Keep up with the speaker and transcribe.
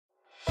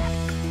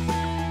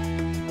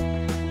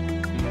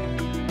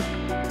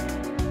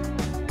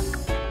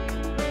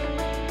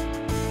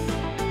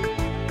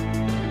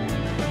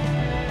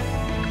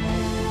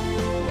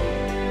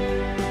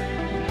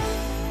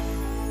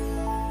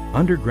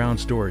Underground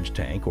storage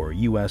tank or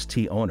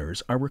UST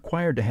owners are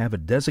required to have a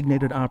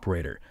designated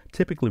operator,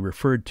 typically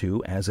referred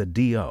to as a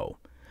DO.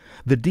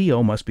 The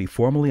DO must be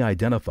formally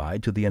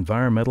identified to the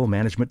Environmental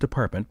Management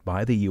Department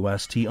by the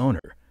UST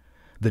owner.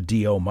 The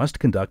DO must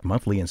conduct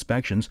monthly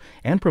inspections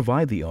and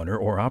provide the owner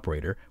or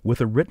operator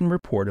with a written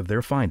report of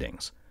their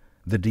findings.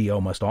 The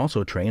DO must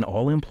also train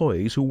all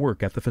employees who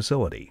work at the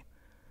facility.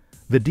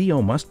 The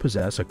DO must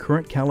possess a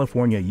current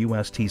California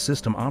UST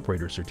System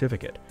Operator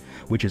Certificate,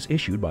 which is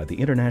issued by the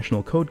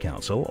International Code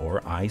Council, or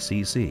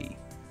ICC.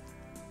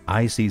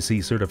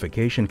 ICC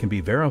certification can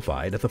be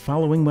verified at the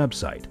following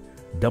website,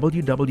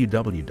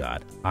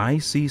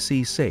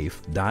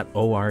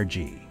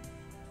 www.iccsafe.org.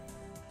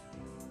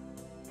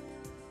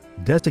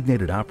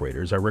 Designated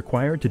operators are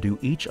required to do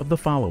each of the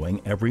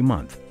following every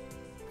month.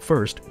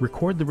 First,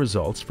 record the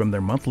results from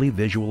their monthly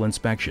visual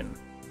inspection.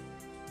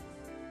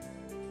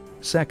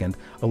 Second,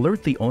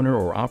 alert the owner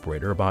or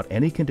operator about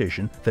any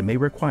condition that may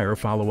require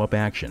follow-up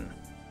action.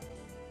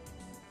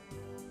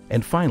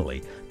 And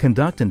finally,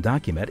 conduct and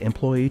document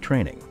employee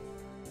training.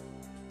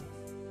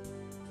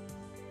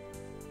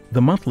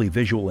 The monthly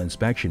visual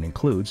inspection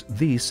includes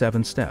these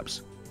 7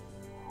 steps.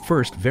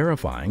 First,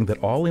 verifying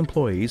that all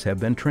employees have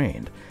been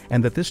trained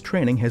and that this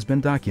training has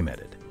been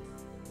documented.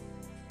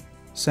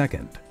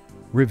 Second,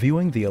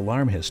 reviewing the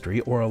alarm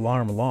history or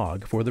alarm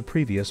log for the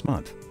previous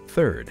month.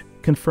 Third,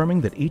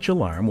 confirming that each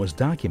alarm was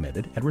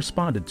documented and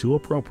responded to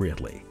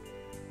appropriately.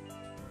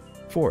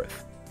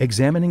 Fourth,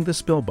 examining the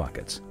spill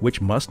buckets,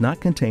 which must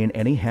not contain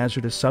any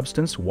hazardous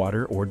substance,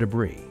 water, or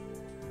debris.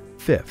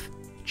 Fifth,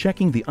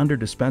 checking the under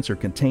dispenser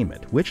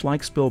containment, which,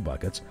 like spill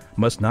buckets,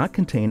 must not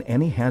contain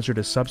any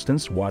hazardous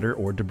substance, water,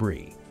 or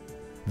debris.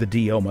 The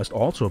DO must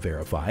also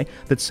verify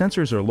that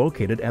sensors are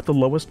located at the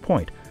lowest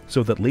point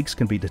so that leaks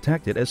can be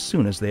detected as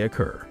soon as they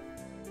occur.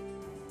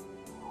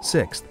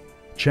 Sixth,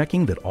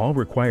 checking that all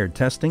required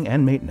testing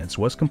and maintenance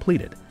was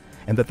completed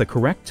and that the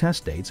correct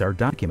test dates are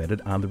documented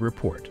on the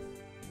report.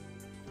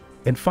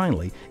 And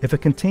finally, if a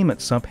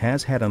containment sump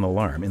has had an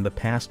alarm in the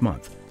past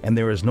month and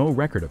there is no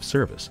record of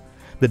service,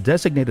 the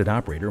designated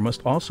operator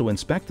must also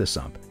inspect the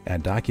sump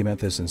and document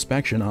this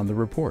inspection on the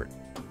report.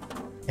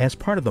 As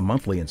part of the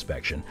monthly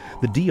inspection,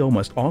 the DO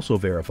must also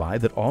verify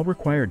that all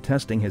required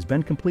testing has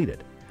been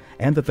completed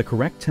and that the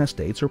correct test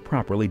dates are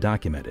properly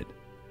documented.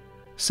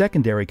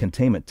 Secondary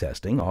containment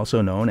testing,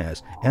 also known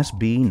as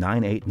SB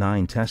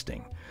 989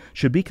 testing,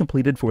 should be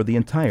completed for the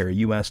entire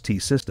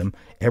UST system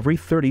every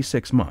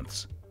 36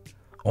 months.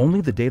 Only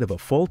the date of a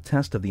full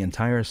test of the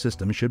entire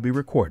system should be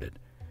recorded.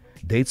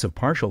 Dates of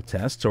partial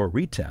tests or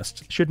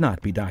retests should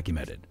not be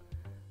documented.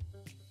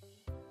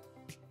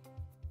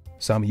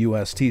 Some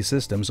UST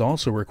systems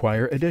also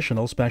require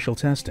additional special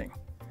testing.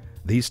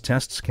 These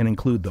tests can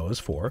include those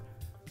for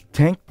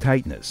tank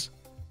tightness,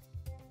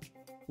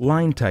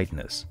 line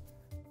tightness,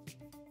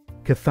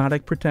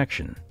 cathodic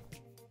protection,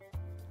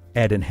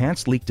 and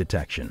enhanced leak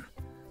detection.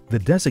 The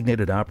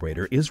designated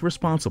operator is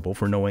responsible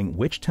for knowing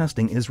which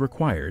testing is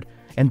required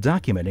and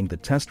documenting the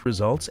test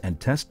results and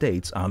test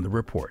dates on the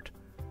report.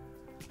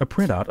 A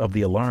printout of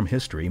the alarm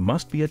history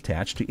must be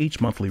attached to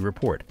each monthly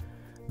report.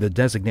 The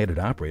designated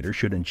operator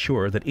should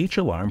ensure that each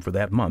alarm for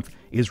that month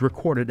is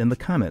recorded in the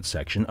comment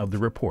section of the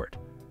report.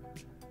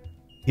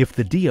 If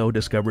the DO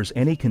discovers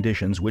any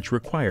conditions which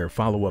require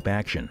follow-up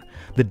action,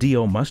 the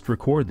DO must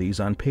record these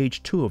on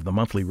page 2 of the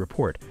monthly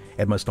report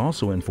and must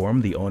also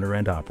inform the owner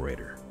and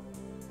operator.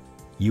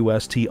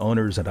 UST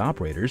owners and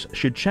operators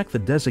should check the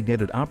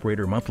designated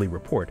operator monthly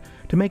report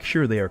to make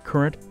sure they are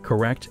current,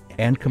 correct,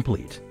 and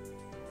complete.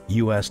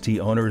 UST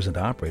owners and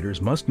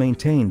operators must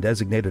maintain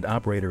designated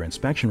operator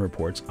inspection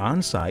reports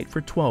on site for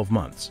 12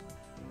 months.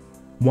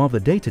 While the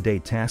day-to-day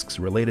tasks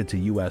related to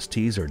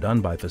USTs are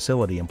done by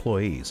facility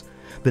employees,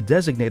 the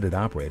designated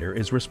operator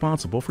is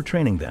responsible for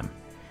training them.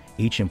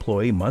 Each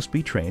employee must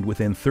be trained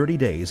within 30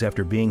 days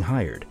after being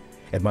hired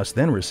and must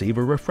then receive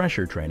a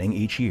refresher training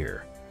each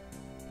year.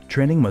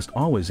 Training must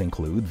always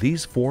include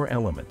these 4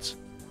 elements: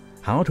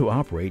 how to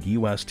operate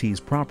USTs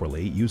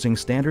properly using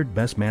standard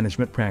best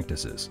management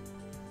practices,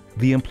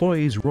 the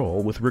employee's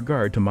role with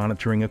regard to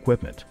monitoring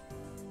equipment,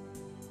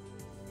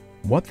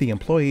 what the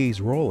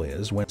employee's role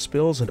is when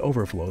spills and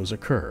overflows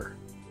occur,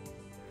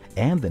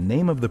 and the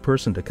name of the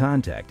person to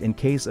contact in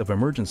case of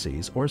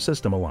emergencies or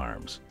system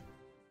alarms.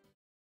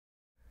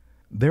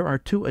 There are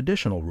 2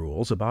 additional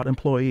rules about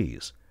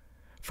employees.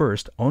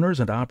 First,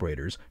 owners and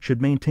operators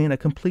should maintain a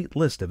complete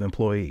list of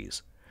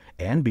employees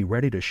and be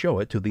ready to show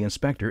it to the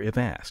inspector if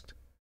asked.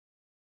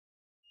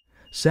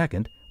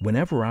 Second,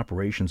 whenever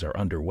operations are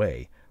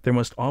underway, there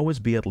must always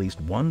be at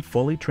least 1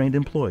 fully trained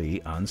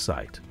employee on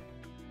site.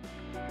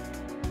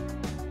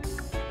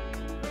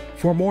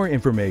 For more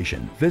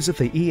information, visit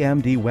the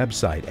EMD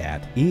website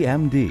at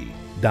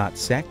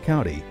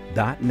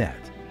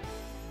emd.saccounty.net.